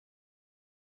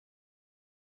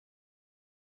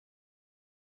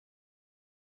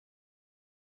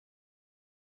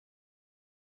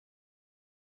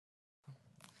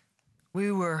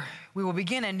we will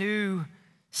begin a new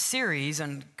series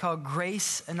called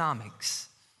Grace-onomics.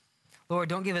 Lord,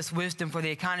 don't give us wisdom for the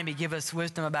economy. Give us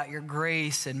wisdom about your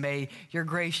grace, and may your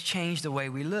grace change the way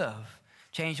we live,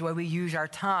 change the way we use our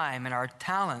time and our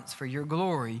talents for your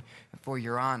glory and for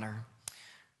your honor.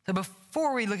 So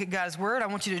before we look at God's word, I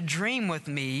want you to dream with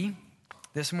me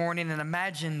this morning and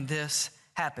imagine this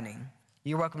happening.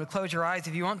 You're welcome to close your eyes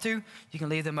if you want to. You can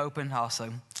leave them open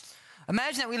also.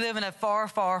 Imagine that we live in a far,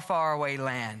 far, far away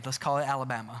land. Let's call it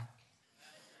Alabama.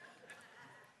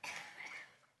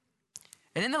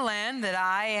 And in the land that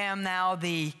I am now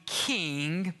the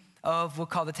king of, we'll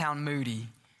call the town Moody.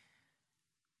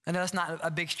 I know that's not a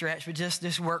big stretch, but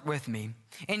just work with me.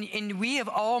 And we have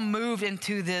all moved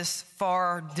into this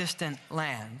far distant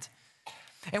land.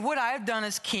 And what I've done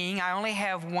as king, I only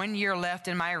have 1 year left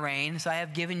in my reign, so I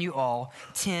have given you all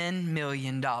 $10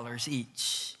 million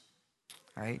each.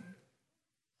 All right?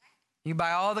 You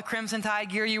buy all the Crimson Tide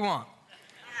gear you want.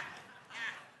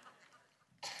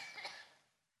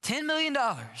 $10 million.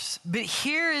 But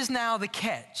here is now the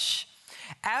catch.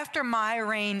 After my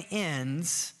reign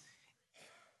ends,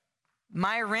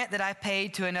 my rent that I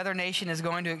paid to another nation is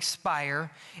going to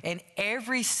expire, and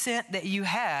every cent that you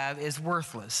have is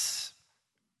worthless.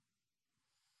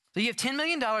 So you have $10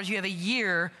 million, you have a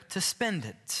year to spend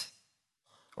it,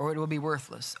 or it will be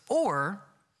worthless. Or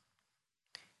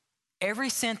every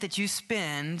cent that you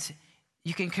spend,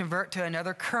 you can convert to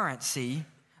another currency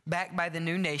backed by the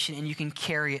new nation, and you can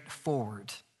carry it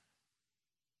forward.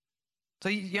 So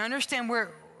you understand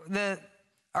where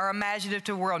our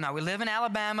imaginative world now. We live in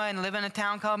Alabama and live in a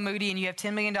town called Moody, and you have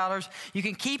 $10 million. You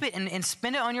can keep it and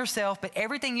spend it on yourself, but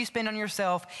everything you spend on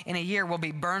yourself in a year will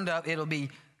be burned up. It'll be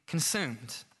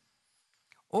consumed.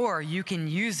 Or you can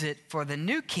use it for the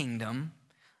new kingdom,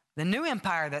 the new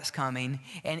empire that's coming,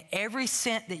 and every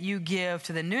cent that you give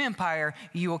to the new empire,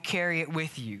 you will carry it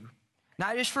with you.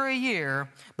 Not just for a year,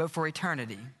 but for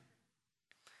eternity.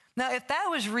 Now, if that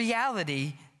was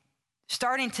reality,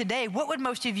 starting today, what would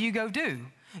most of you go do?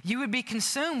 You would be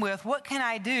consumed with, what can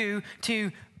I do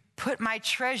to put my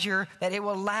treasure that it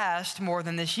will last more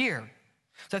than this year?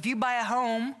 So if you buy a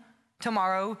home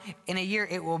tomorrow, in a year,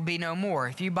 it will be no more.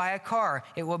 If you buy a car,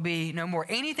 it will be no more.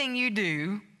 Anything you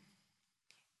do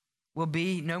will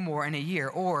be no more in a year,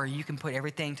 or you can put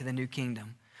everything to the new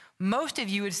kingdom. Most of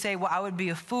you would say, well, I would be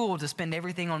a fool to spend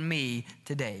everything on me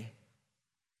today.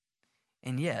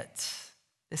 And yet,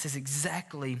 this is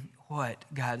exactly what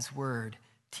God's word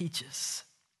teaches.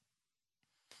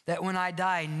 That when I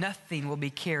die, nothing will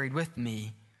be carried with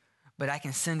me, but I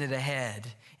can send it ahead,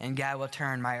 and God will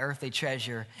turn my earthly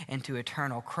treasure into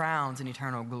eternal crowns and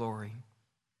eternal glory.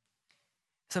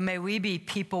 So may we be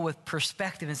people with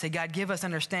perspective and say, God, give us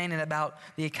understanding about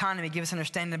the economy, give us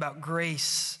understanding about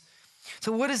grace.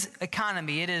 So what is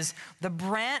economy? It is the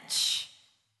branch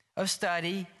of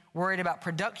study worried about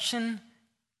production,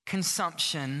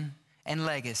 consumption, and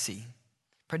legacy.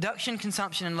 Production,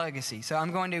 consumption, and legacy. So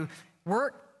I'm going to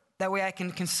work, that way I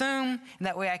can consume, and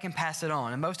that way I can pass it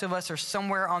on. And most of us are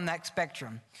somewhere on that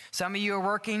spectrum. Some of you are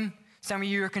working, some of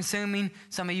you are consuming,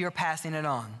 some of you are passing it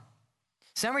on.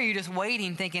 Some of you are just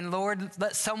waiting, thinking, Lord,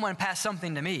 let someone pass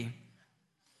something to me.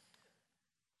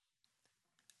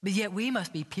 But yet we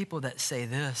must be people that say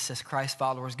this as Christ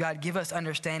followers. God, give us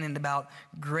understanding about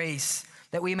grace,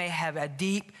 that we may have a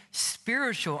deep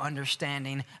spiritual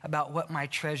understanding about what my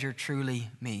treasure truly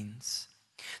means.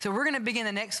 So we're going to begin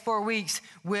the next 4 weeks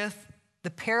with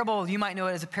the parable, you might know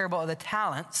it as a parable of the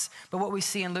talents, but what we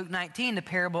see in Luke 19, the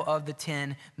parable of the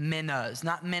 10 minas,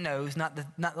 not minnows, not the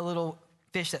little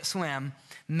fish that swim,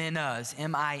 minas,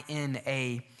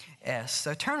 M-I-N-A-S.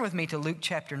 So turn with me to Luke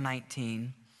chapter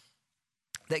 19.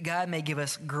 That God may give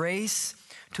us grace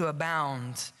to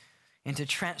abound and to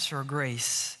transfer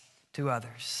grace to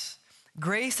others.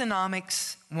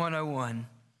 Grace-onomics 101.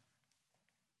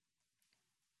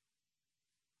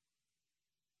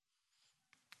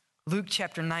 Luke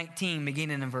chapter 19,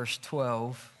 beginning in verse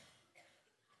 12.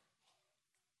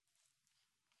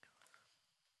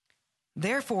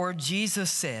 Therefore,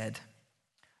 Jesus said,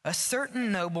 a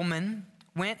certain nobleman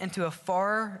went into a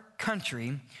far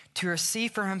country to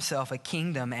receive for himself a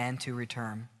kingdom and to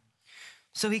return.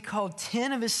 So he called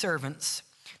 10 of his servants,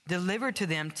 delivered to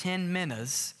them 10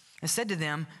 minas, and said to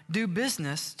them, do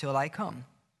business till I come.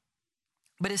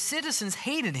 But his citizens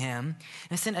hated him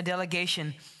and sent a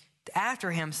delegation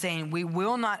after him, saying, we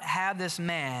will not have this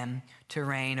man to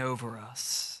reign over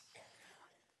us.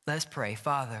 Let's pray.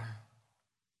 Father,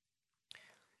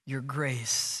 your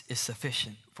grace is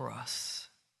sufficient for us.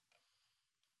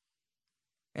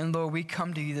 And Lord, we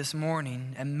come to you this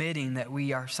morning admitting that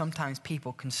we are sometimes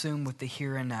people consumed with the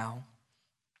here and now.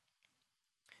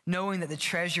 knowing that the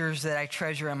treasures that I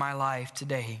treasure in my life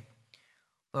today,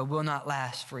 Lord, will not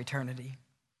last for eternity.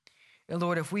 And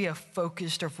Lord, if we have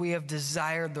focused or if we have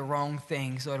desired the wrong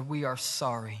things, Lord, we are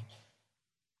sorry.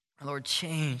 Lord,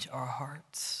 change our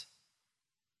hearts.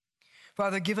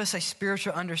 Father, give us a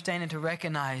spiritual understanding to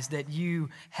recognize that you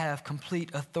have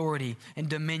complete authority and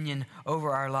dominion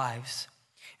over our lives.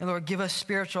 And Lord, give us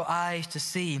spiritual eyes to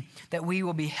see that we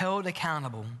will be held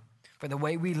accountable for the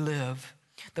way we live,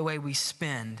 the way we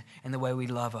spend, and the way we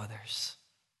love others.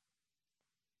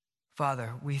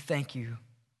 Father, we thank you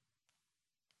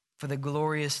for the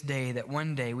glorious day that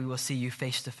one day we will see you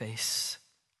face to face.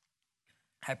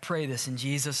 I pray this in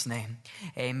Jesus' name.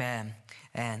 Amen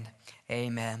and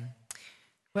amen.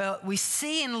 Well, we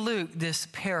see in Luke this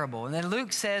parable, and then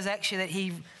Luke says actually that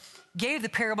he gave the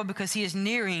parable because he is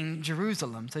nearing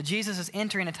Jerusalem. So Jesus is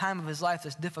entering a time of his life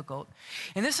that's difficult.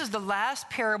 And this is the last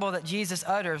parable that Jesus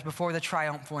utters before the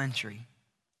triumphal entry.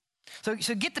 So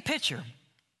get the picture.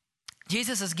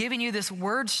 Jesus is giving you this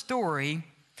word story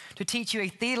to teach you a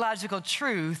theological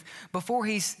truth before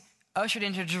he's ushered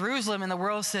into Jerusalem and the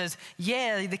world says,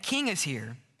 yeah, the king is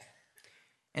here.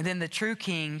 And then the true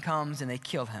king comes and they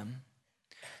kill him.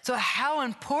 So how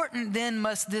important then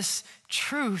must this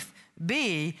truth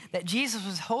be that Jesus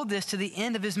would hold this to the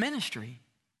end of his ministry?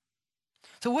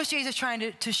 So what's Jesus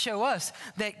trying to show us?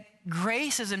 That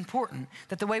grace is important,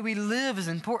 that the way we live is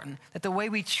important, that the way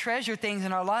we treasure things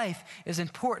in our life is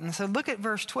important. So look at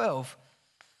verse 12.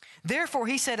 Therefore,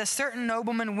 he said, a certain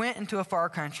nobleman went into a far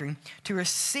country to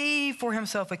receive for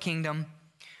himself a kingdom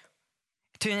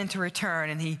and to return.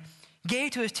 And he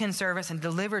gave to his 10 servants and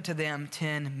delivered to them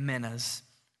 10 minas.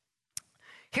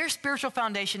 Here's spiritual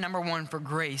foundation number one for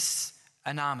grace,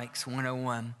 Anomics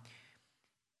 101.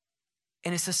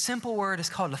 And it's a simple word. It's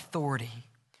called authority.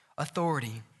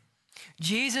 Authority.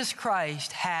 Jesus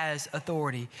Christ has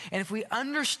authority. And if we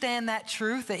understand that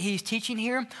truth that he's teaching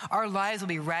here, our lives will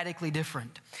be radically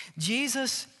different.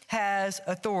 Jesus has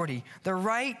authority, the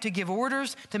right to give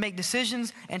orders, to make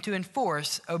decisions, and to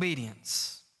enforce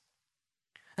obedience.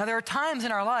 Now, there are times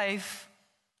in our life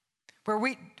where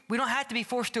we don't have to be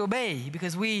forced to obey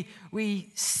because we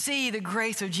see the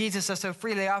grace of Jesus that's so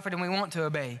freely offered and we want to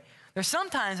obey. There's some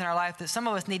times in our life that some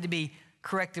of us need to be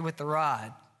corrected with the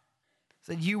rod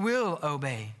so that you will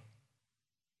obey.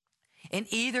 In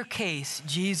either case,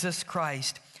 Jesus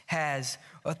Christ has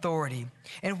authority.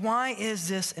 And why is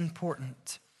this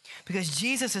important? Because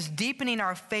Jesus is deepening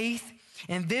our faith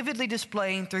and vividly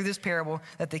displaying through this parable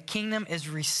that the kingdom is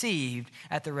received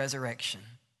at the resurrection.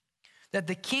 That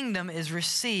the kingdom is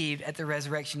received at the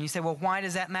resurrection. You say, well, why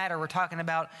does that matter? We're talking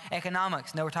about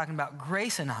economics. No, we're talking about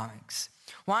grace-onomics.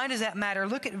 Why does that matter?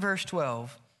 Look at verse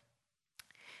 12.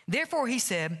 Therefore, he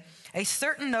said, a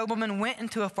certain nobleman went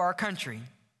into a far country.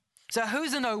 So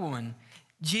who's the nobleman?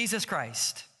 Jesus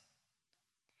Christ.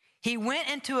 He went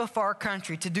into a far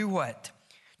country to do what?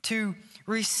 To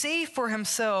receive for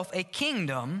himself a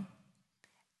kingdom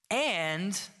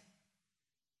and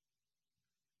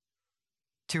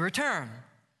to return.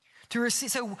 To receive.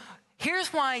 So here's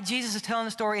why Jesus is telling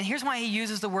the story, and here's why he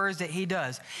uses the words that he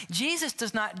does. Jesus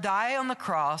does not die on the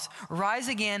cross, rise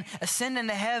again, ascend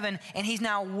into heaven, and he's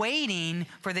now waiting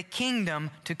for the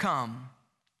kingdom to come.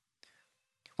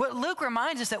 What Luke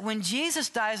reminds us that when Jesus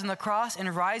dies on the cross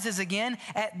and rises again,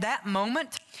 at that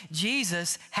moment,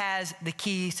 Jesus has the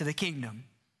keys to the kingdom.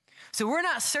 So we're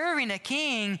not serving a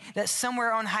king that's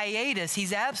somewhere on hiatus.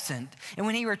 He's absent. And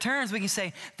when he returns, we can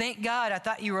say, thank God, I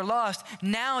thought you were lost.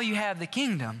 Now you have the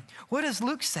kingdom. What does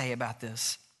Luke say about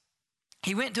this?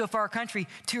 He went to a far country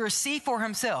to receive for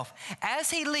himself.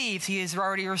 As he leaves, he has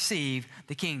already received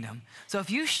the kingdom. So if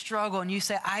you struggle and you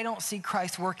say, I don't see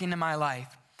Christ working in my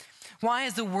life, why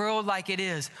is the world like it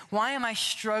is? Why am I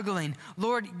struggling?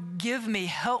 Lord, give me,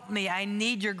 help me. I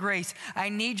need your grace. I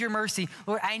need your mercy.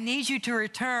 Lord, I need you to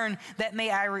return that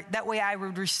way I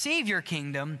would receive your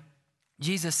kingdom.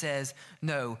 Jesus says,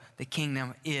 no, the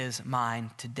kingdom is mine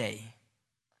today.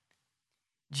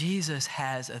 Jesus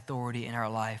has authority in our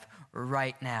life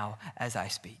right now as I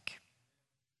speak.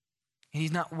 And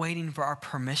he's not waiting for our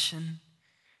permission.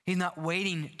 He's not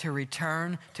waiting to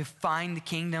return to find the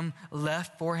kingdom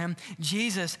left for him.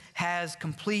 Jesus has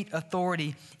complete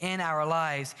authority in our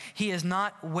lives. He is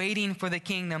not waiting for the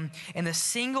kingdom, and the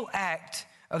single act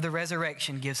of the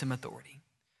resurrection gives him authority.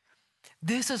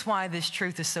 This is why this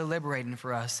truth is so liberating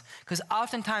for us, because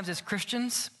oftentimes as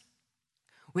Christians,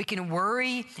 we can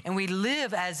worry and we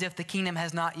live as if the kingdom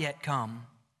has not yet come.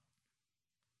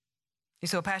 You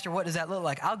say, well, Pastor, what does that look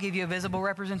like? I'll give you a visible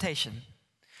representation.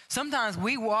 Sometimes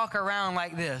we walk around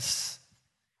like this,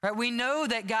 right? We know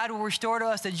that God will restore to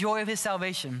us the joy of his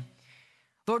salvation.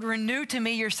 Lord, renew to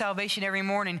me your salvation every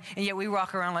morning, and yet we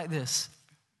walk around like this.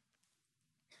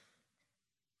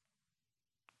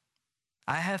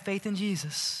 I have faith in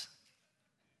Jesus.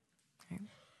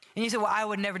 And you say, well, I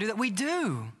would never do that. We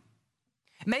do.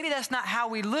 Maybe that's not how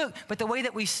we look, but the way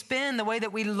that we spend, the way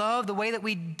that we love, the way that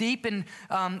we deepen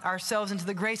ourselves into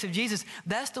the grace of Jesus,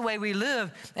 that's the way we live.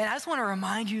 And I just want to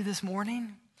remind you this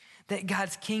morning that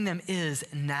God's kingdom is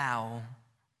now.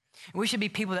 We should be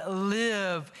people that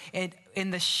live in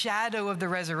the shadow of the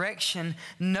resurrection,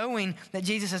 knowing that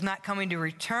Jesus is not coming to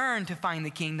return to find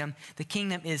the kingdom. The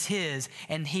kingdom is his,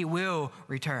 and he will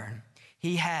return.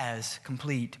 He has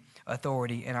complete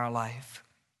authority in our life.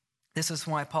 This is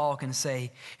why Paul can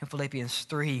say in Philippians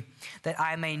 3 that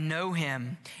I may know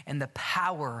him and the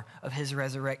power of his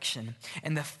resurrection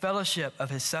and the fellowship of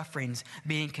his sufferings,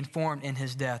 being conformed in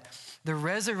his death. The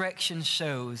resurrection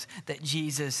shows that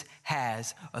Jesus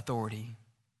has authority.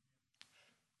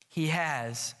 He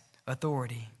has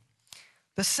authority.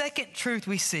 The second truth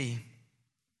we see,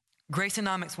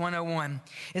 Graceonomics 101,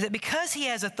 is that because he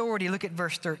has authority, look at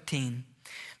verse 13.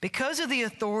 Because of the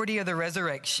authority of the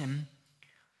resurrection,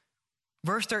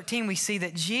 verse 13, we see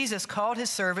that Jesus called his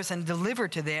servants and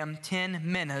delivered to them 10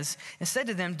 minas and said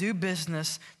to them, do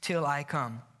business till I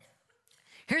come.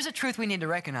 Here's a truth we need to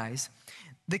recognize.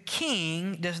 The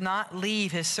king does not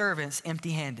leave his servants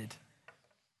empty-handed.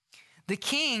 The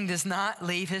king does not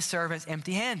leave his servants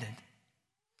empty-handed.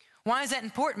 Why is that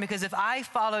important? Because if I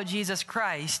follow Jesus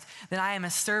Christ, then I am a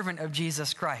servant of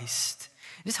Jesus Christ.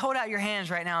 Just hold out your hands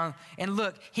right now and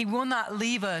look, he will not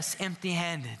leave us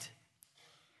empty-handed.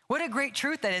 What a great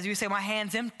truth that is. You say, my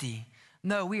hand's empty.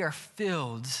 No, we are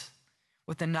filled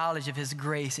with the knowledge of his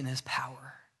grace and his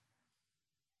power.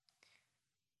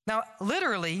 Now,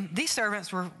 literally, these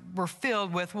servants were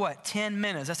filled with what? 10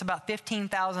 minas. That's about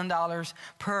 $15,000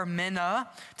 per mina.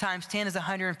 Times 10 is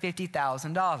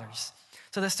 $150,000.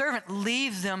 So the servant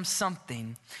leaves them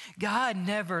something. God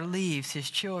never leaves his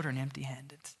children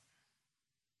empty-handed.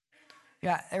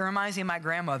 Yeah, it reminds me of my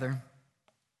grandmother.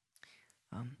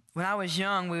 When I was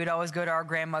young, we would always go to our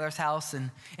grandmother's house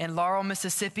in Laurel,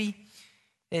 Mississippi,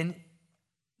 and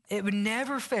it would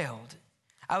never failed.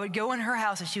 I would go in her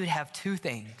house and she would have two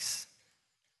things.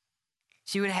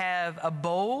 She would have a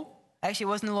bowl. Actually, it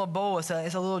wasn't a little bowl. It's a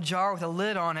little jar with a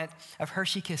lid on it of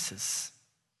Hershey Kisses.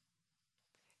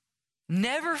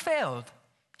 Never failed.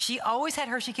 She always had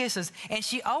Hershey Kisses, and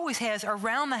she always has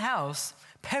around the house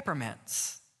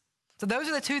peppermints. So those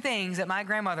are the two things that my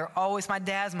grandmother always, my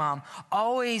dad's mom,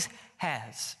 always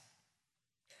has.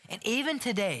 And even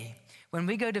today, when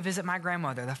we go to visit my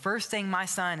grandmother, the first thing my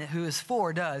son, who is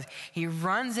 4, does, he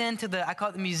runs into I call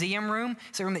it the museum room.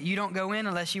 It's a room that you don't go in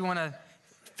unless you want to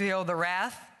feel the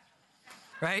wrath,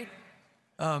 right?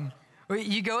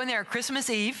 You go in there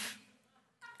Christmas Eve,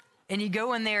 and you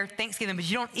go in there Thanksgiving, but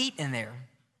you don't eat in there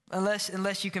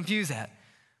unless you confuse that.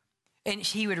 And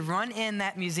he would run in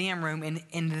that museum room,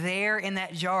 and there in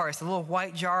that jar, it's a little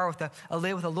white jar with a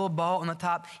lid with a little ball on the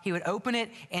top. He would open it,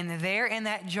 and there in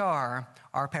that jar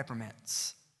are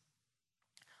peppermints.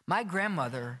 My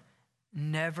grandmother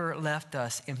never left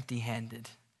us empty-handed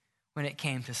when it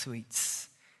came to sweets.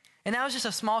 And that was just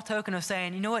a small token of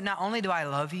saying, you know what, not only do I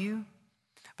love you,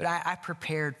 but I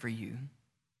prepared for you.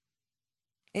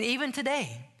 And even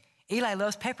today, Eli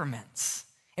loves peppermints.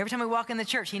 Every time we walk in the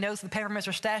church, he knows the peppermints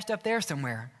are stashed up there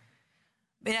somewhere.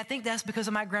 And I think that's because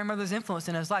of my grandmother's influence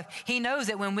in his life. He knows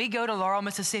that when we go to Laurel,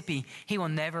 Mississippi, he will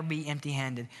never be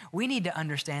empty-handed. We need to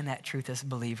understand that truth as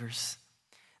believers,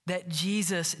 that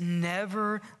Jesus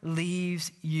never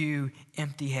leaves you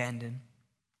empty-handed.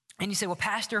 And you say, well,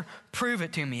 Pastor, prove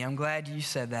it to me. I'm glad you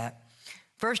said that.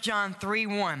 1 John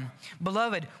 3:1,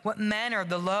 beloved, what manner of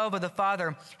the love of the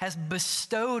Father has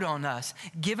bestowed on us,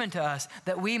 given to us,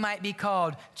 that we might be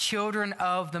called children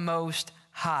of the Most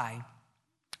High.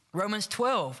 Romans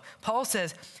 12, Paul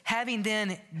says, having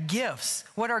then gifts.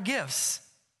 What are gifts?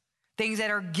 Things that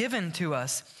are given to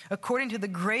us. According to the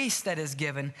grace that is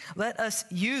given, let us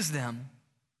use them.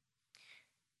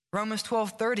 Romans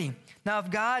 12:30. Now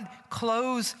if God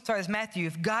it's Matthew,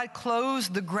 if God clothes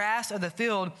the grass of the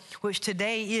field, which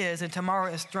today is and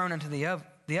tomorrow is thrown into the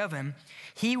oven,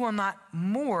 he will not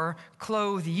more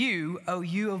clothe you, O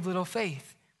you of little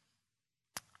faith.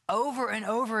 Over and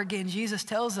over again, Jesus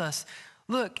tells us,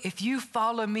 look, if you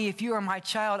follow me, if you are my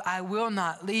child, I will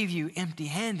not leave you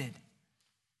empty-handed.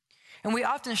 And we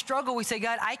often struggle. We say,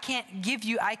 God, I can't give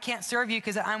you, I can't serve you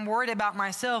because I'm worried about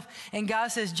myself. And God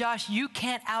says, Josh, you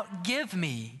can't outgive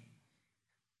me.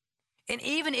 And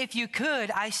even if you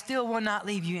could, I still will not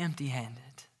leave you empty-handed.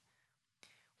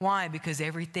 Why? Because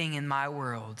everything in my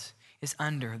world is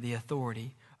under the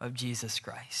authority of Jesus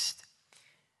Christ.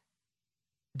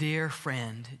 Dear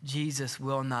friend, Jesus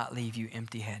will not leave you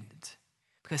empty-handed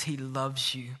because he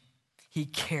loves you. He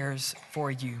cares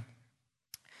for you.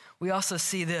 We also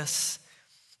see this.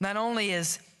 Not only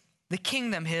is the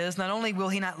kingdom his, not only will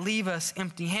he not leave us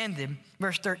empty-handed,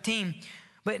 verse 13,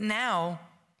 but now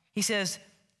he says,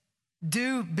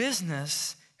 do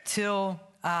business till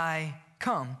I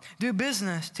come. Do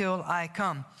business till I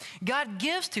come. God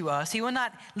gives to us. He will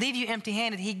not leave you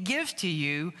empty-handed. He gives to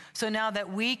you so now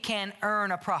that we can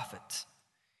earn a profit.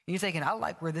 And you're thinking, I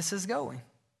like where this is going.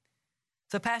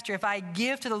 So, Pastor, if I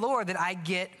give to the Lord, then I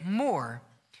get more.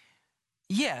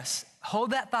 Yes,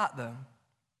 hold that thought, though.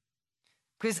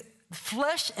 Because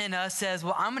flesh in us says,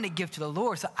 well, I'm going to give to the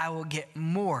Lord, so I will get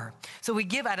more. So we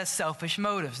give out of selfish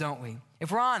motives, don't we?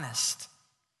 If we're honest.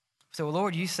 So,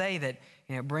 Lord, you say that,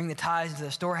 bring the tithes into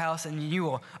the storehouse and you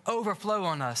will overflow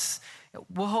on us.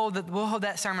 We'll hold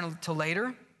that sermon till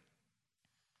later.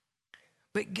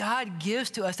 But God gives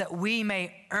to us that we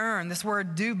may earn. This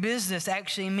word do business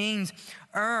actually means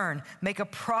earn, make a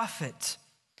profit.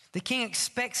 The king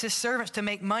expects his servants to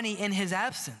make money in his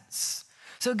absence.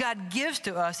 So God gives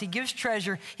to us, he gives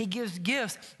treasure, he gives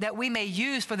gifts that we may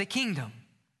use for the kingdom,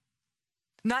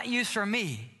 not use for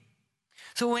me.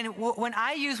 So when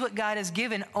I use what God has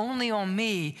given only on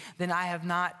me, then I have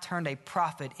not turned a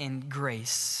profit in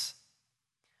grace.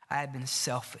 I have been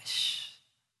selfish.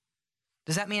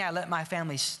 Does that mean I let my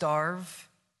family starve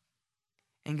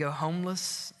and go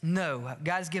homeless? No.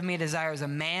 God's given me a desire as a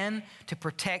man to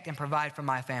protect and provide for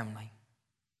my family.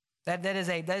 That is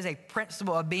a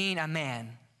principle of being a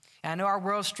man. And I know our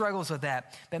world struggles with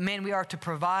that. But men, we are to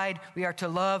provide, we are to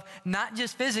love, not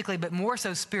just physically, but more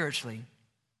so spiritually.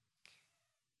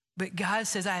 But God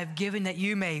says, I have given that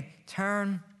you may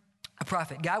turn a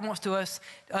profit. God wants us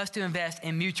to invest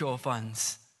in mutual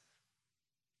funds.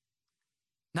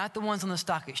 Not the ones on the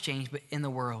stock exchange, but in the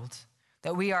world.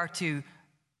 That we are to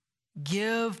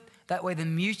give, that way the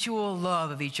mutual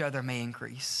love of each other may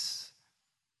increase.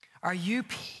 Are you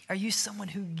someone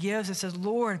who gives and says,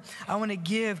 Lord, I want to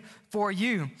give for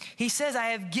you? He says, I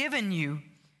have given you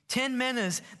 10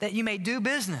 minutes that you may do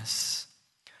business.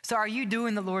 So are you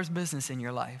doing the Lord's business in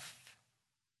your life?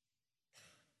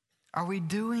 Are we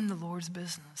doing the Lord's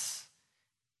business?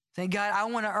 Say, God, I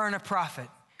want to earn a profit.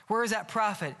 Where is that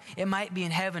profit? It might be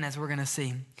in heaven, as we're going to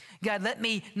see. God, let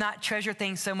me not treasure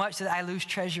things so much that I lose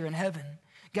treasure in heaven.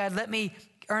 God, let me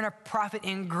earn a profit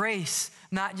in grace,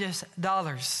 not just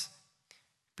dollars.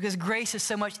 Because grace is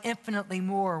so much infinitely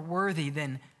more worthy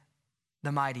than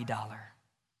the mighty dollar.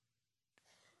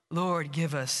 Lord,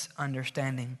 give us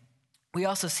understanding. We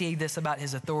also see this about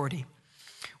his authority.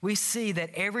 We see that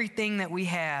everything that we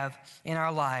have in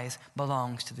our lives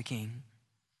belongs to the king.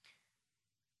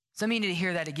 Some of you need to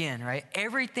hear that again, right?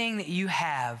 Everything that you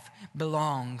have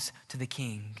belongs to the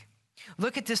king.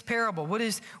 Look at this parable. What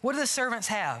do the servants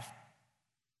have?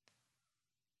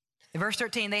 In verse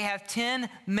 13, they have 10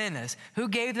 minas. Who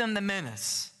gave them the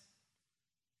minas?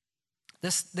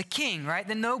 The king, right?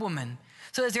 The nobleman.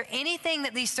 So is there anything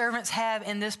that these servants have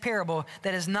in this parable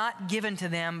that is not given to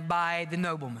them by the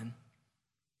nobleman?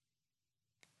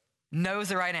 No is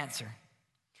the right answer.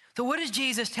 So what is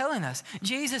Jesus telling us?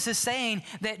 Jesus is saying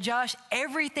that, Josh,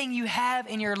 everything you have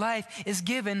in your life is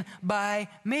given by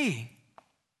me.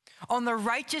 On the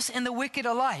righteous and the wicked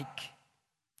alike.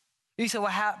 You say, well,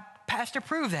 how, Pastor,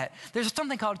 prove that. There's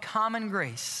something called common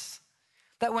grace.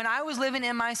 That when I was living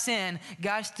in my sin,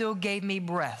 God still gave me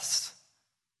breath.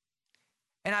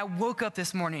 And I woke up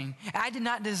this morning. I did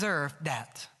not deserve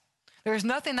that. There is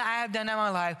nothing that I have done in my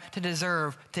life to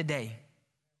deserve today.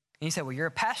 And you say, well, you're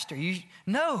a pastor.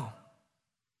 No.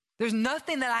 There's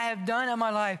nothing that I have done in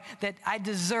my life that I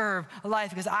deserve life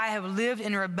because I have lived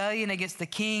in rebellion against the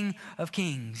King of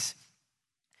Kings.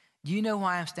 Do you know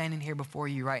why I'm standing here before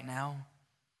you right now?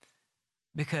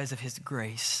 Because of his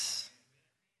grace.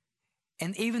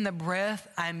 And even the breath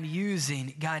I'm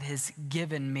using, God has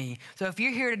given me. So if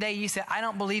you're here today, you say, I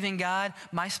don't believe in God.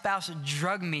 My spouse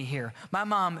drugged me here. My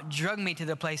mom drugged me to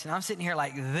the place, and I'm sitting here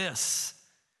like this.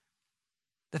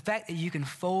 The fact that you can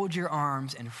fold your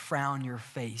arms and frown your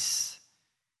face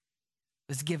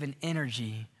was given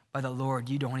energy by the Lord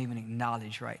you don't even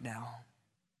acknowledge right now.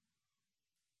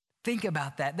 Think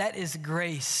about that. That is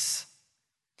grace.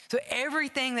 So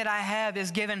everything that I have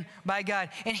is given by God.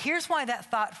 And here's why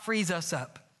that thought frees us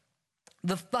up.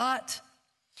 The thought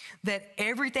that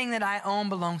everything that I own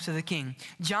belongs to the King.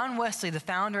 John Wesley, the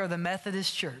founder of the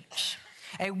Methodist Church,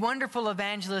 a wonderful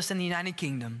evangelist in the United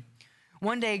Kingdom,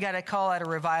 one day he got a call at a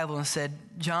revival and said,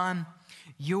 John,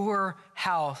 your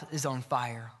house is on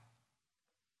fire.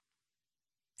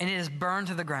 And it is burned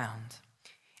to the ground.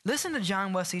 Listen to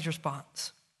John Wesley's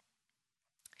response.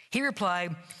 He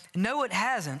replied, no, it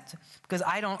hasn't, because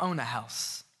I don't own a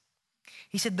house.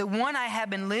 He said, the one I have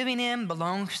been living in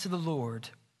belongs to the Lord.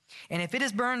 And if it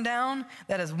is burned down,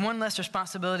 that is one less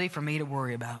responsibility for me to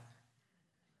worry about.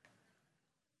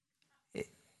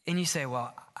 And you say,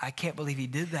 well, I can't believe he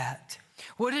did that.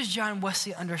 What does John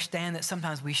Wesley understand that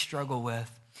sometimes we struggle with?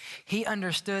 He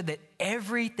understood that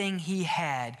everything he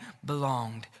had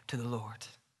belonged to the Lord.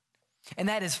 And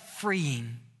that is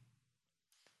freeing.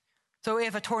 So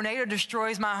if a tornado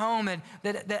destroys my home and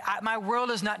my world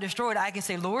is not destroyed, I can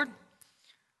say, Lord,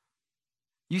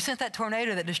 you sent that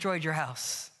tornado that destroyed your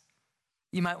house.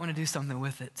 You might want to do something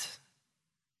with it.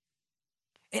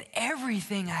 And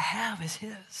everything I have is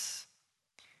his.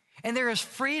 And there is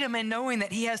freedom in knowing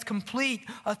that he has complete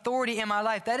authority in my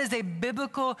life. That is a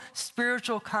biblical,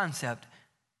 spiritual concept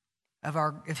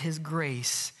of his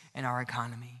grace and our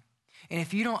economy. And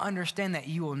if you don't understand that,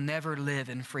 you will never live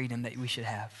in freedom that we should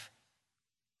have.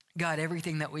 God,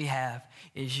 everything that we have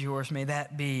is yours. May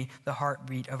that be the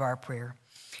heartbeat of our prayer.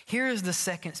 Here is the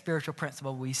second spiritual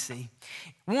principle we see.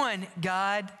 One,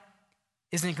 God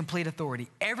is in complete authority.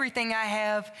 Everything I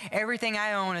have, everything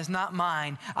I own is not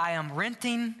mine. I am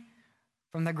renting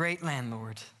from the great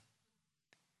landlord.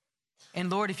 And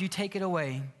Lord, if you take it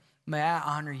away, may I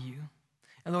honor you.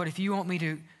 And Lord, if you want me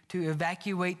to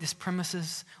evacuate this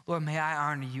premises, Lord, may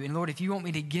I honor you. And Lord, if you want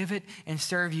me to give it and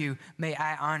serve you, may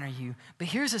I honor you. But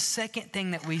here's a second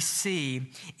thing that we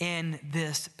see in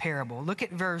this parable. Look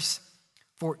at verse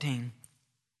 14.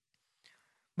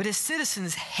 But his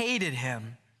citizens hated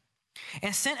him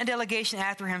and sent a delegation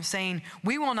after him, saying,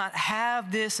 we will not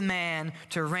have this man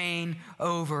to reign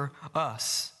over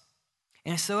us.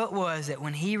 And so it was that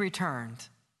when he returned.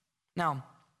 Now,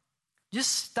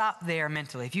 just stop there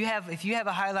mentally. If you have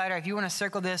a highlighter, if you want to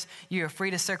circle this, you are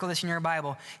free to circle this in your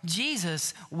Bible.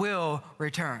 Jesus will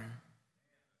return.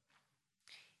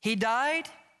 He died,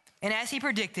 and as he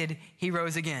predicted, he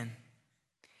rose again.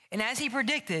 And as he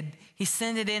predicted, he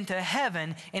ascended into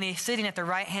heaven, and he's sitting at the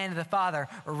right hand of the Father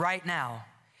right now.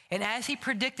 And as he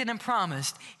predicted and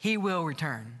promised, he will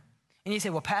return. And you say,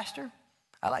 well, Pastor,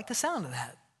 I like the sound of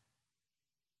that.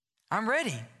 I'm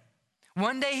ready.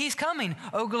 One day he's coming.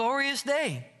 Oh, glorious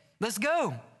day. Let's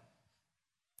go.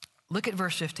 Look at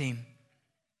verse 15.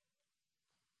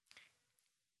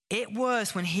 It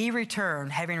was when he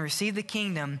returned, having received the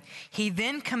kingdom, he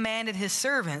then commanded his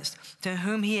servants to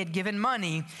whom he had given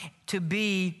money to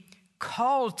be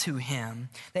called to him,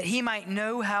 that he might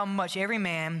know how much every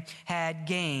man had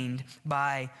gained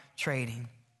by trading.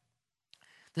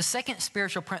 The second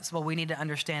spiritual principle we need to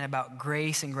understand about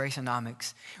grace and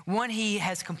graceonomics. One, he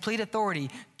has complete authority.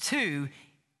 Two,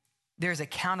 there's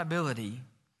accountability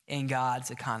in God's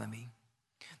economy.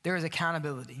 There is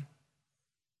accountability.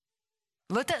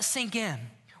 Let that sink in.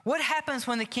 What happens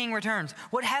when the king returns?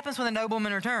 What happens when the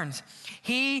nobleman returns?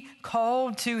 He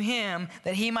called to him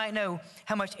that he might know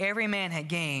how much every man had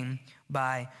gained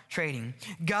by trading.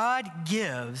 God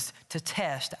gives to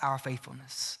test our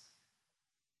faithfulness.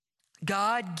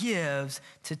 God gives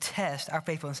to test our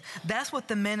faithfulness. That's what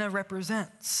the manna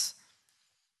represents.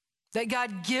 That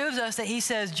God gives us, that he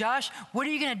says, Josh, what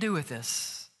are you going to do with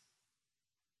this?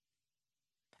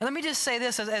 And let me just say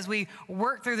this as we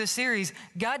work through this series.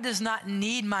 God does not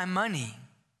need my money.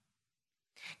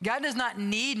 God does not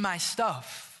need my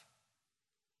stuff.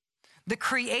 The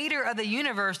creator of the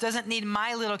universe doesn't need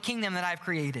my little kingdom that I've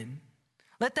created.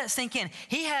 Let that sink in.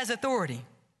 He has authority.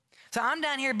 So I'm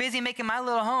down here busy making my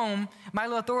little home, my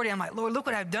little authority. I'm like, Lord, look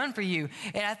what I've done for you.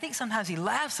 And I think sometimes he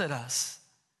laughs at us.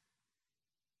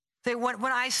 Say, when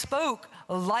I spoke,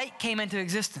 light came into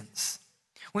existence.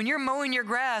 When you're mowing your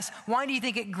grass, why do you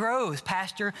think it grows,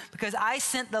 Pastor? Because I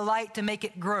sent the light to make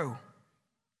it grow.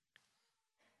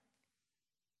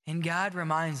 And God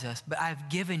reminds us, but I've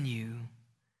given you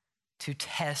to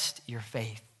test your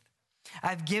faith.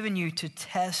 I've given you to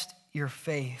test your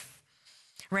faith.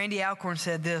 Randy Alcorn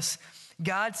said this,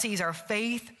 God sees our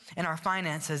faith and our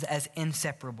finances as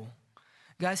inseparable.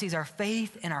 God sees our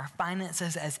faith and our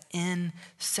finances as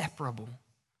inseparable.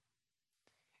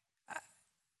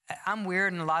 I'm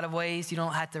weird in a lot of ways. You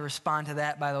don't have to respond to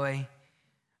that, by the way.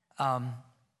 But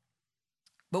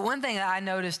one thing that I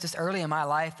noticed just early in my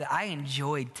life that I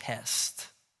enjoyed tests.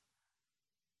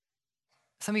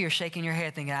 Some of you are shaking your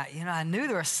head thinking, I knew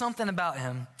there was something about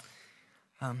him.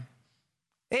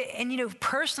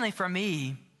 Personally for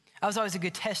me, I was always a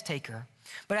good test taker.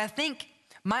 But I think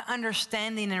my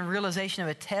understanding and realization of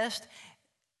a test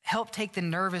helped take the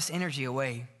nervous energy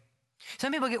away.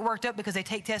 Some people get worked up because they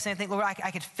take tests and they think, Lord,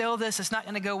 I could fail this. It's not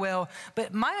going to go well.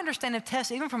 But my understanding of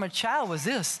tests, even from a child, was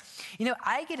this.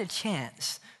 I get a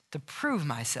chance to prove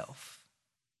myself.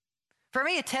 For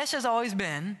me, a test has always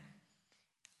been,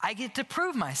 I get to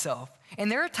prove myself.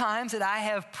 And there are times that I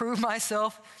have proved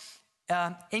myself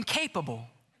incapable,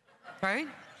 right?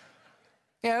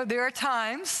 There are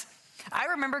times, I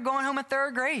remember going home in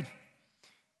third grade,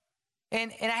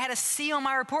 and I had a C on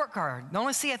my report card. The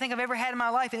only C I think I've ever had in my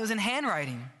life, and it was in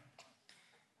handwriting.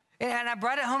 And I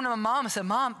brought it home to my mom and said,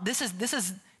 Mom, this is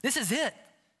it.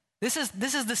 This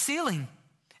is the ceiling.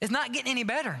 It's not getting any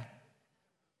better.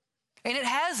 And it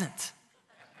hasn't.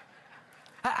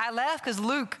 I laugh because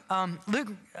Luke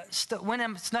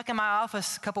snuck in my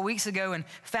office a couple weeks ago and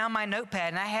found my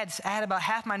notepad, and I had about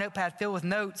half my notepad filled with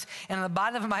notes, and on the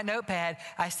bottom of my notepad,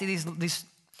 I see these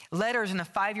letters in a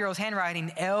 5-year-old's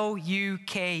handwriting,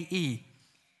 L-U-K-E.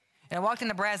 And I walked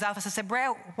into Brad's office and said,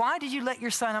 Brad, why did you let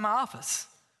your son in my office?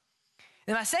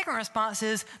 And my second response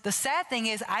is, the sad thing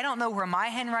is I don't know where my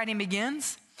handwriting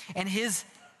begins and his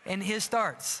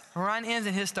starts. Where mine ends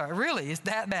and his starts. Really, it's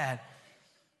that bad.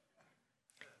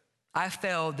 I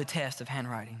failed the test of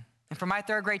handwriting. And for my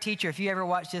third grade teacher, if you ever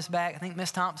watch this back, I think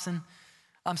Miss Thompson,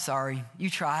 I'm sorry, you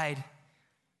tried.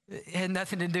 It had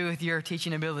nothing to do with your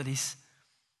teaching abilities.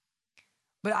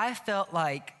 But I felt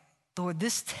like, Lord,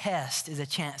 this test is a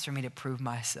chance for me to prove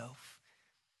myself.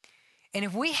 And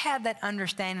if we had that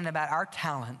understanding about our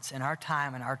talents and our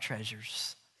time and our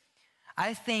treasures,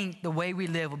 I think the way we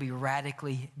live will be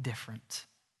radically different.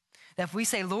 That if we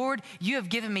say, Lord, you have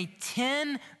given me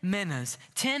 10 minas,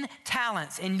 10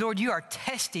 talents, and Lord, you are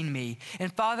testing me.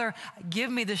 And Father, give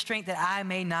me the strength that I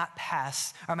may not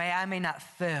pass or I may not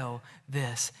fail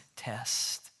this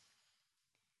test.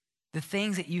 The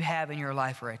things that you have in your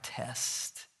life are a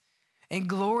test. And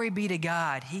glory be to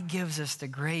God, he gives us the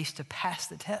grace to pass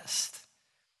the test.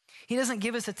 He doesn't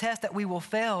give us a test that we will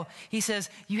fail. He says,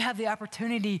 you have the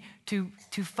opportunity to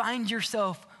find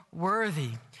yourself worthy.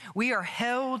 We are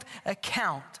held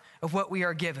account of what we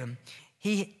are given.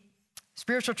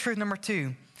 Spiritual truth number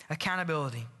 2,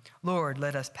 accountability. Lord,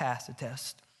 let us pass the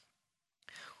test.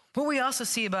 What we also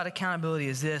see about accountability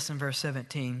is this in verse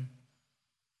 17.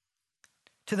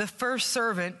 To the first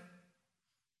servant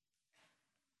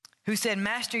who said,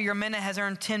 Master, your mina has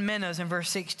earned 10 minas, in verse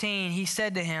 16, he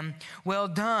said to him, well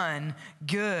done,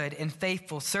 good and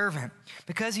faithful servant.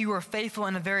 Because you were faithful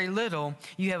in a very little,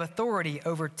 you have authority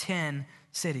over 10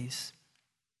 cities.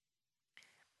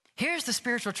 Here's the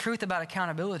spiritual truth about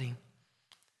accountability,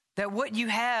 that what you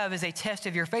have is a test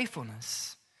of your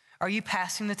faithfulness. Are you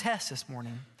passing the test this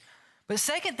morning? But the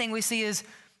second thing we see is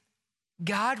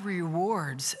God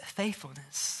rewards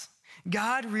faithfulness.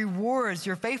 God rewards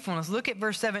your faithfulness. Look at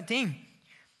verse 17.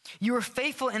 You were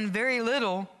faithful in very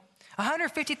little,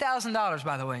 $150,000,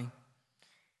 by the way.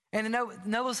 And the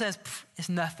noble says, it's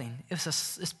nothing.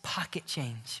 It's pocket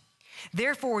change.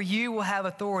 Therefore, you will have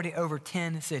authority over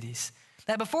 10 cities.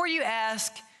 Now, before you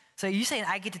ask, so you saying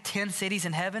I get to 10 cities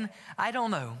in heaven? I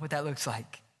don't know what that looks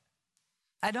like.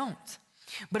 I don't.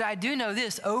 But I do know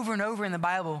this, over and over in the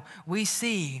Bible, we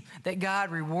see that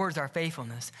God rewards our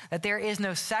faithfulness, that there is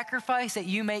no sacrifice that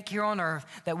you make here on earth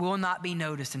that will not be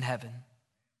noticed in heaven.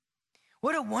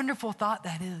 What a wonderful thought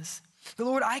that is. The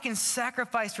Lord, I can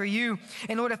sacrifice for you.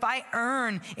 And Lord, if I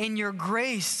earn in your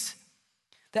grace,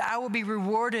 that I will be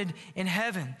rewarded in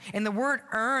heaven. And the word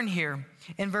earn here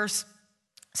in verse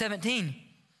 17,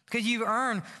 because you've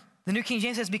earned, the New King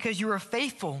James says, because you are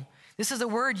faithful. This is a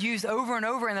word used over and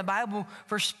over in the Bible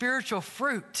for spiritual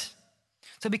fruit.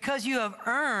 So because you have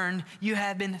earned, you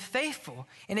have been faithful.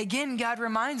 And again, God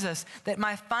reminds us that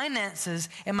my finances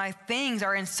and my things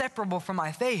are inseparable from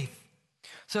my faith.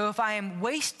 So if I am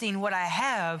wasting what I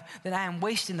have, then I am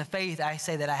wasting the faith I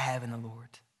say that I have in the Lord.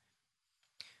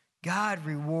 God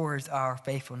rewards our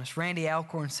faithfulness. Randy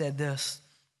Alcorn said this.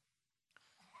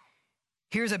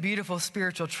 Here's a beautiful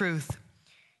spiritual truth.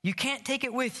 You can't take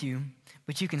it with you,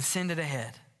 but you can send it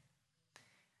ahead.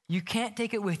 You can't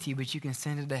take it with you, but you can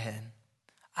send it ahead.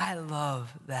 I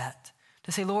love that.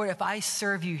 To say, Lord, if I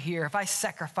serve you here, if I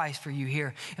sacrifice for you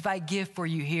here, if I give for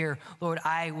you here, Lord,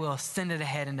 I will send it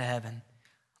ahead into heaven.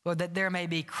 Lord, that there may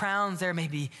be crowns, there may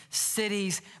be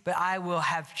cities, but I will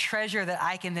have treasure that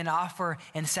I can then offer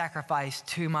and sacrifice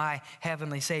to my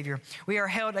heavenly Savior. We are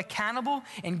held accountable,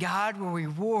 and God will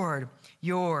reward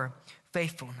your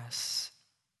faithfulness.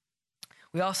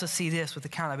 We also see this with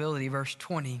accountability, verse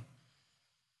 20.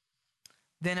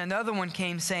 Then another one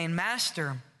came saying,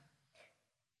 Master,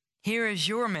 here is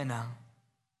your mina,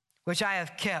 which I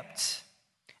have kept,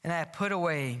 and I have put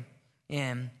away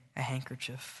in a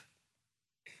handkerchief.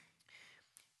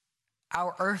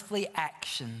 Our earthly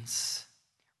actions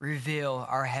reveal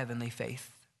our heavenly faith.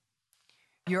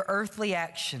 Your earthly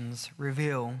actions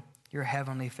reveal your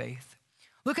heavenly faith.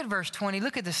 Look at verse 20.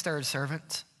 Look at this third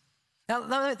servant.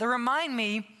 Now, remind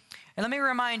me, and let me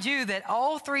remind you that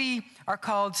all three are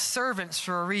called servants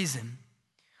for a reason.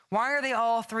 Why are they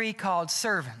all three called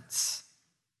servants?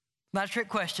 Not a trick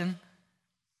question.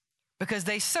 Because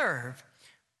they serve.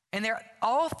 And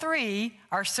all three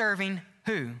are serving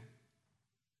who?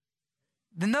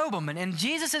 The nobleman. And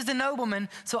Jesus is the nobleman.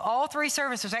 So all three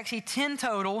servants, there's actually 10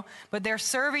 total, but they're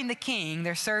serving the king.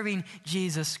 They're serving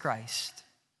Jesus Christ.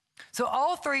 So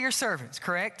all three are servants,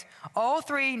 correct? All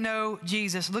three know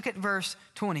Jesus. Look at verse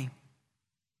 20.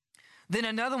 Then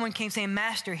another one came saying,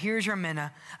 Master, here's your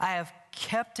mina. I have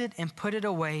kept it and put it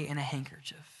away in a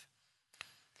handkerchief.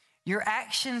 Your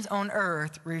actions on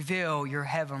earth reveal your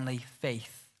heavenly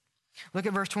faith. Look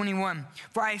at verse 21.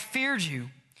 For I feared you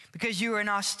because you are an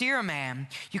austere man.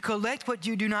 You collect what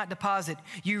you do not deposit.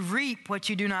 You reap what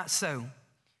you do not sow.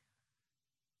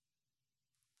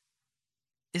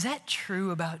 Is that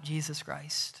true about Jesus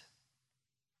Christ?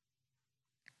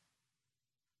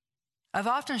 I've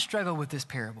often struggled with this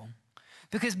parable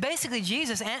because basically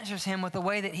Jesus answers him with the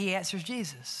way that he answers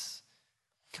Jesus.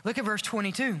 Look at verse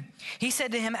 22. He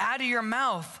said to him, out of your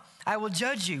mouth I will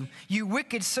judge you, you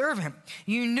wicked servant.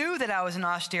 You knew that I was an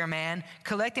austere man,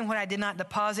 collecting what I did not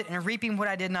deposit and reaping what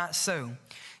I did not sow.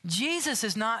 Jesus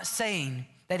is not saying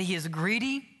that he is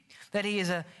greedy, that he has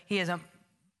a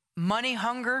money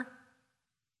hunger.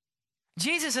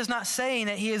 Jesus is not saying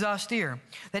that he is austere,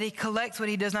 that he collects what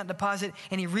he does not deposit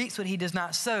and he reaps what he does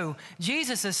not sow.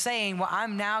 Jesus is saying, well,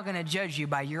 I'm now going to judge you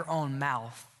by your own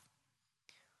mouth.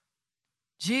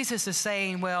 Jesus is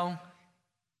saying, well,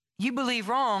 you believe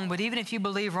wrong, but even if you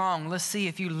believe wrong, let's see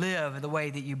if you live the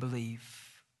way that you believe.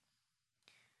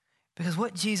 Because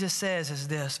what Jesus says is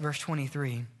this, verse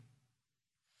 23.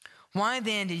 Why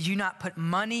then did you not put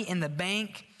money in the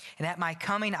bank, and at my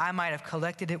coming I might have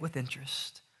collected it with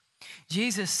interest?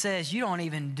 Jesus says you don't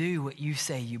even do what you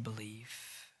say you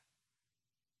believe.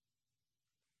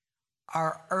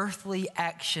 Our earthly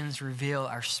actions reveal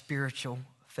our spiritual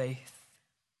faith.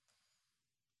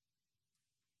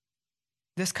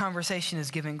 This conversation is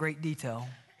given great detail.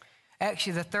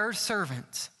 Actually, the third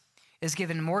servant is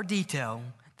given more detail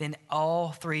than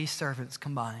all three servants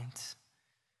combined.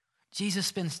 Jesus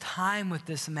spends time with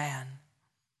this man.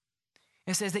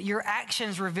 It says that your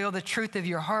actions reveal the truth of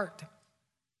your heart.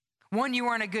 One, you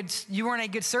weren't a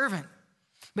good servant.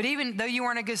 But even though you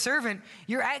weren't a good servant,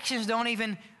 your actions don't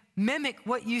even mimic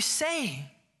what you say.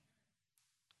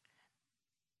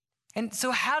 And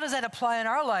so how does that apply in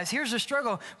our lives? Here's the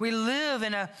struggle. We live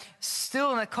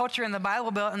still in a culture in the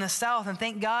Bible Belt in the South, and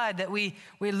thank God that we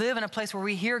live in a place where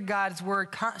we hear God's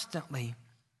word constantly.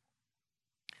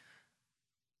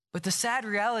 But the sad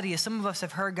reality is some of us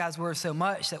have heard God's word so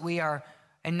much that we are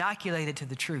inoculated to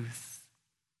the truth.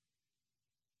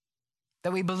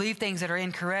 That we believe things that are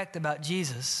incorrect about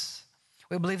Jesus.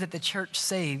 We believe that the church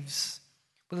saves.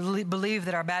 We believe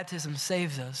that our baptism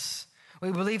saves us.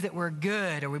 We believe that we're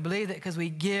good, or we believe that because we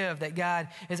give that God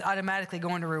is automatically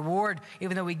going to reward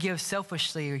even though we give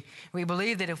selfishly. We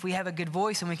believe that if we have a good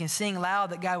voice and we can sing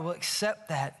loud that God will accept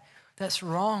that. That's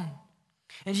wrong.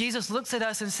 And Jesus looks at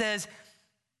us and says,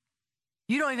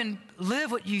 you don't even live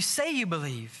what you say you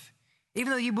believe, even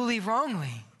though you believe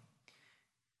wrongly.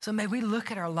 So may we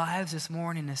look at our lives this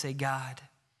morning and say, God,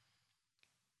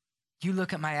 you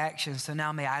look at my actions, so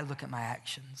now may I look at my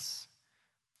actions.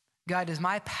 God, does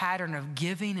my pattern of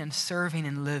giving and serving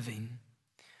and living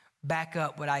back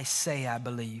up what I say I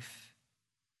believe?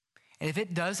 And if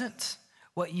it doesn't,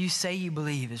 what you say you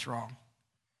believe is wrong.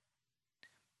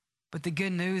 But the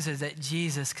good news is that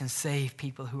Jesus can save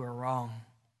people who are wrong.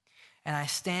 And I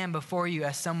stand before you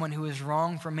as someone who was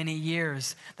wrong for many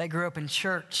years, that grew up in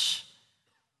church,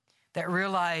 that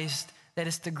realized that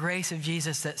it's the grace of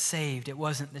Jesus that saved. It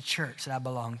wasn't the church that I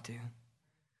belonged to.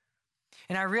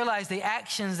 And I realized the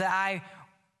actions that I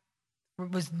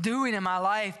was doing in my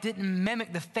life didn't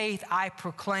mimic the faith I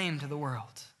proclaimed to the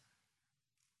world.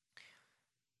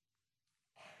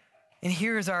 And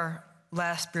here's our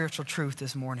last spiritual truth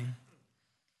this morning.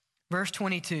 Verse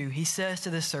 22, he says to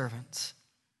the servants,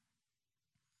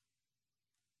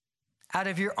 out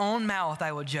of your own mouth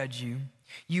I will judge you.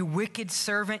 You wicked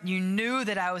servant, you knew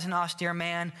that I was an austere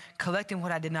man, collecting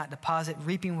what I did not deposit,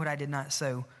 reaping what I did not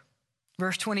sow.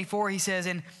 Verse 24, he says,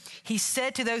 and he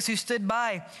said to those who stood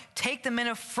by, take the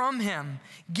mina from him,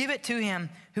 give it to him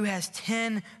who has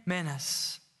 10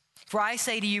 minas. For I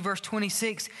say to you, verse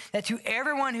 26, that to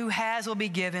everyone who has will be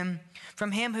given,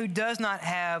 from him who does not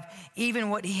have, even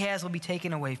what he has will be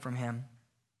taken away from him.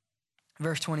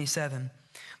 Verse 27,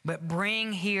 but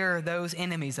bring here those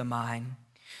enemies of mine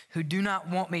who do not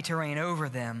want me to reign over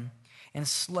them, and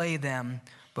slay them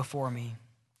before me.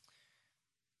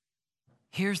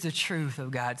 Here's the truth of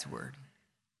God's word.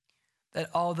 That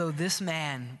although this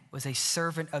man was a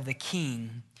servant of the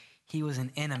king, he was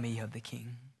an enemy of the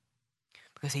king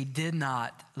because he did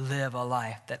not live a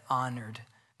life that honored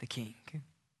the king.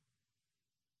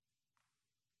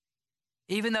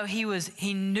 Even though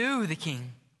he knew the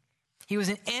king, he was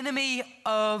an enemy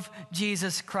of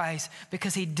Jesus Christ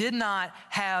because he did not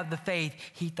have the faith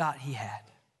he thought he had.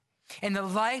 And the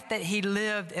life that he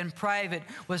lived in private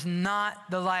was not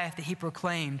the life that he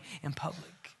proclaimed in public.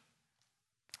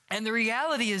 And the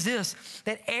reality is this,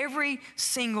 that every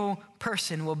single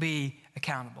person will be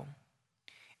accountable.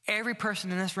 Every person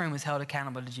in this room is held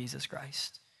accountable to Jesus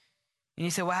Christ. And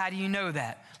you say, well, how do you know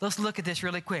that? Let's look at this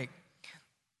really quick.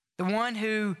 The one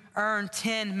who earned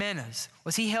 10 minas,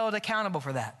 was he held accountable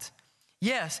for that?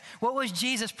 Yes. What was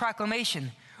Jesus'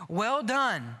 proclamation? Well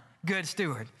done, good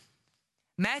steward.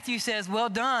 Matthew says, well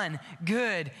done,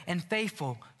 good and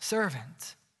faithful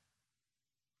servant.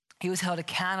 He was held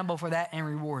accountable for that and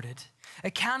rewarded.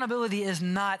 Accountability is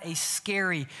not a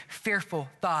scary, fearful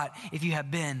thought if you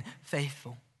have been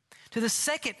faithful. To the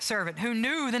second servant who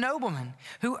knew the nobleman,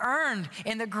 who earned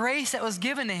in the grace that was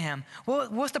given to him,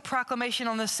 what's the proclamation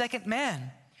on the second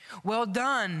man? Well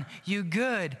done, you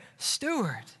good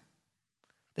steward.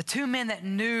 The two men that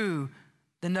knew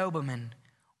the nobleman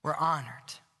were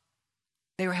honored.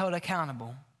 They were held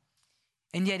accountable.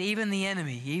 And yet even the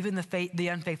enemy, even the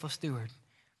unfaithful steward,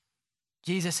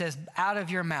 Jesus says, out of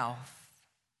your mouth,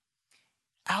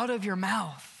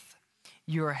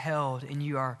 you are held, and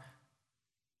you are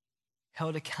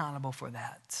held accountable for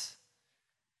that.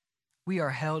 We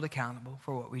are held accountable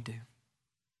for what we do.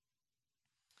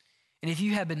 And if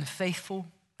you have been faithful,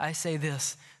 I say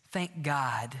this, thank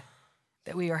God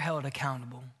that we are held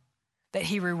accountable, that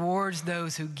he rewards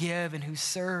those who give and who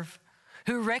serve,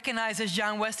 who recognize, as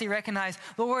John Wesley recognized,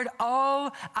 Lord,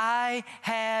 all I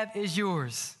have is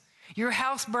yours. Your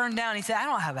house burned down. He said, I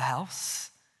don't have a house.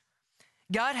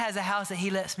 God has a house that he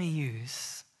lets me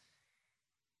use.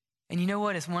 And you know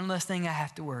what? It's one less thing I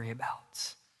have to worry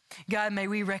about. God, may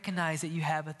we recognize that you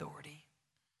have authority.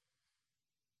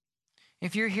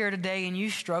 If you're here today and you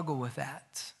struggle with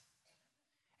that,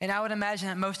 and I would imagine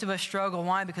that most of us struggle.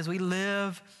 Why? Because we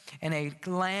live in a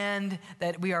land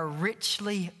that we are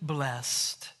richly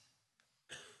blessed.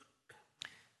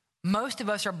 Most of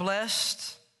us are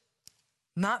blessed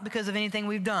not because of anything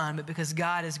we've done, but because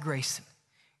God is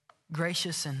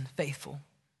gracious and faithful.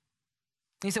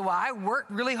 And you say, well, I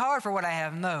worked really hard for what I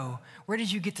have. No. Where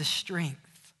did you get the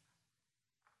strength?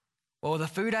 Well, the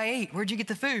food I ate. Where'd you get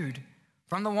the food?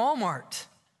 From the Walmart.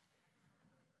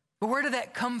 But where did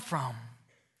that come from?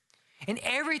 And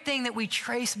everything that we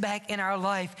trace back in our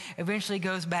life eventually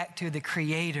goes back to the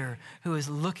Creator who is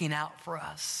looking out for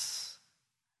us.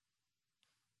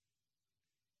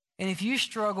 And if you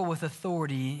struggle with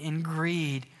authority and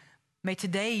greed, may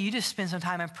today you just spend some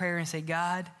time in prayer and say,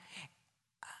 God,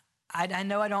 I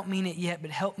know I don't mean it yet, but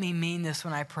help me mean this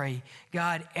when I pray.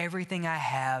 God, everything I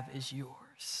have is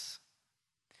yours.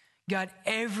 God,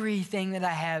 everything that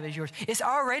I have is yours. It's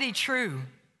already true.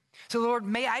 So Lord,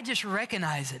 may I just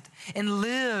recognize it and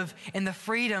live in the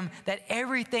freedom that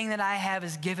everything that I have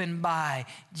is given by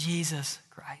Jesus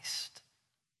Christ.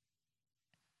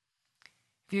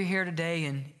 If you're here today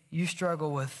and you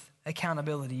struggle with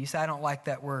accountability, you say, I don't like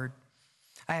that word.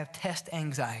 I have test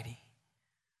anxiety.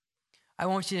 I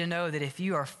want you to know that if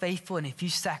you are faithful and if you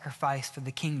sacrifice for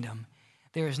the kingdom,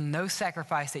 there is no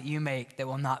sacrifice that you make that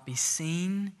will not be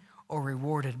seen or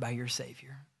rewarded by your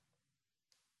Savior.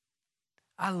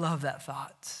 I love that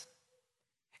thought.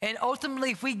 And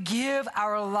ultimately, if we give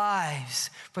our lives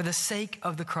for the sake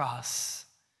of the cross,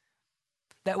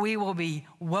 that we will be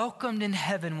welcomed in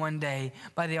heaven one day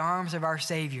by the arms of our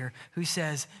Savior who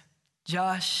says,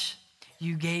 Josh,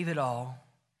 you gave it all.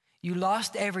 You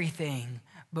lost everything,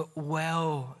 but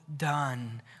well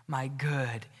done, my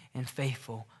good and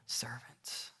faithful servant.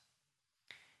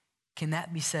 Can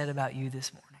that be said about you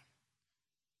this morning?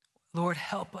 Lord,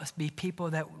 help us be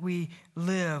people that we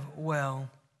live well.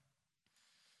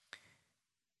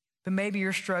 But maybe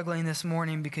you're struggling this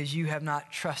morning because you have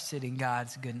not trusted in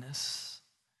God's goodness.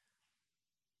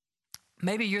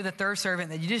 Maybe you're the third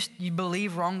servant that you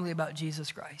believe wrongly about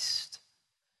Jesus Christ.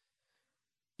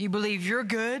 You believe you're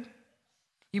good.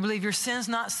 You believe your sin's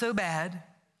not so bad.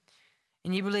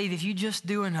 And you believe if you just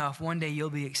do enough, one day you'll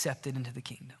be accepted into the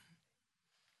kingdom.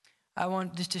 I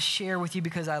want just to share with you,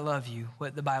 because I love you,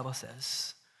 what the Bible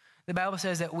says. The Bible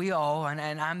says that we all,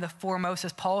 and I'm the foremost,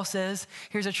 as Paul says,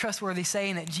 here's a trustworthy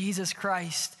saying that Jesus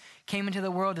Christ came into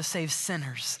the world to save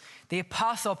sinners. The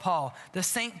Apostle Paul, the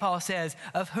Saint Paul says,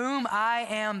 of whom I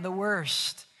am the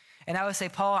worst. And I would say,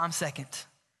 Paul, I'm second.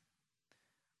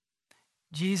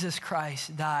 Jesus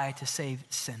Christ died to save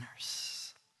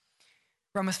sinners.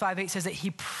 Romans 5:8 says that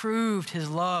he proved his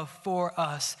love for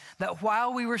us, that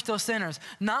while we were still sinners,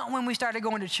 not when we started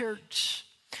going to church,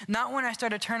 not when I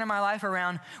started turning my life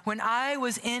around, when I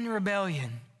was in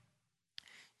rebellion,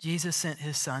 Jesus sent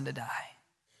his son to die.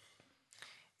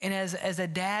 And as a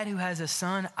dad who has a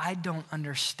son, I don't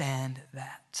understand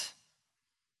that.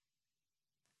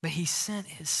 But he sent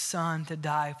his son to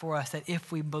die for us, that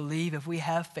if we believe, if we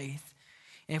have faith,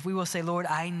 and if we will say, Lord,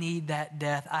 I need that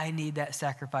death, I need that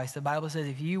sacrifice. The Bible says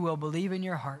if you will believe in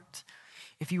your heart,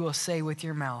 if you will say with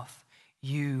your mouth,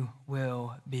 you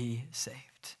will be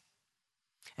saved.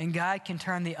 And God can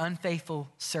turn the unfaithful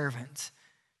servant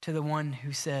to the one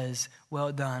who says,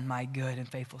 well done, my good and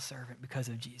faithful servant, because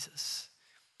of Jesus.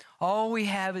 All we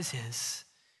have is his,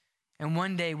 and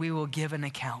one day we will give an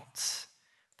account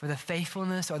for the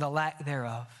faithfulness or the lack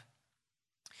thereof.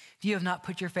 If you have not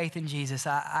put your faith in Jesus,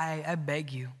 I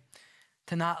beg you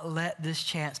to not let this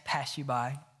chance pass you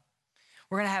by.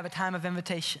 We're going to have a time of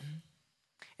invitation.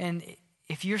 And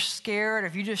if you're scared, or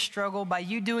if you just struggle, by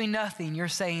you doing nothing, you're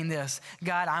saying this,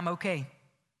 God, I'm okay.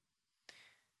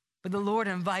 But the Lord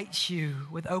invites you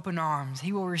with open arms.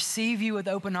 He will receive you with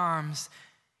open arms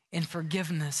in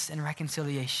forgiveness and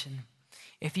reconciliation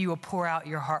if you will pour out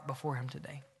your heart before him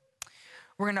today.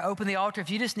 We're going to open the altar. If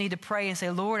you just need to pray and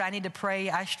say, Lord, I need to pray,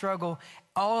 I struggle,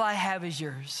 all I have is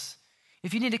yours.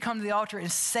 If you need to come to the altar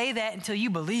and say that until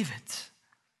you believe it,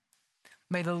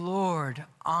 may the Lord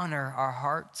honor our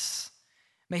hearts.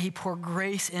 May he pour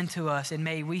grace into us, and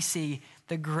may we see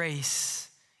the grace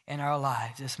in our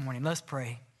lives this morning. Let's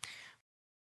pray.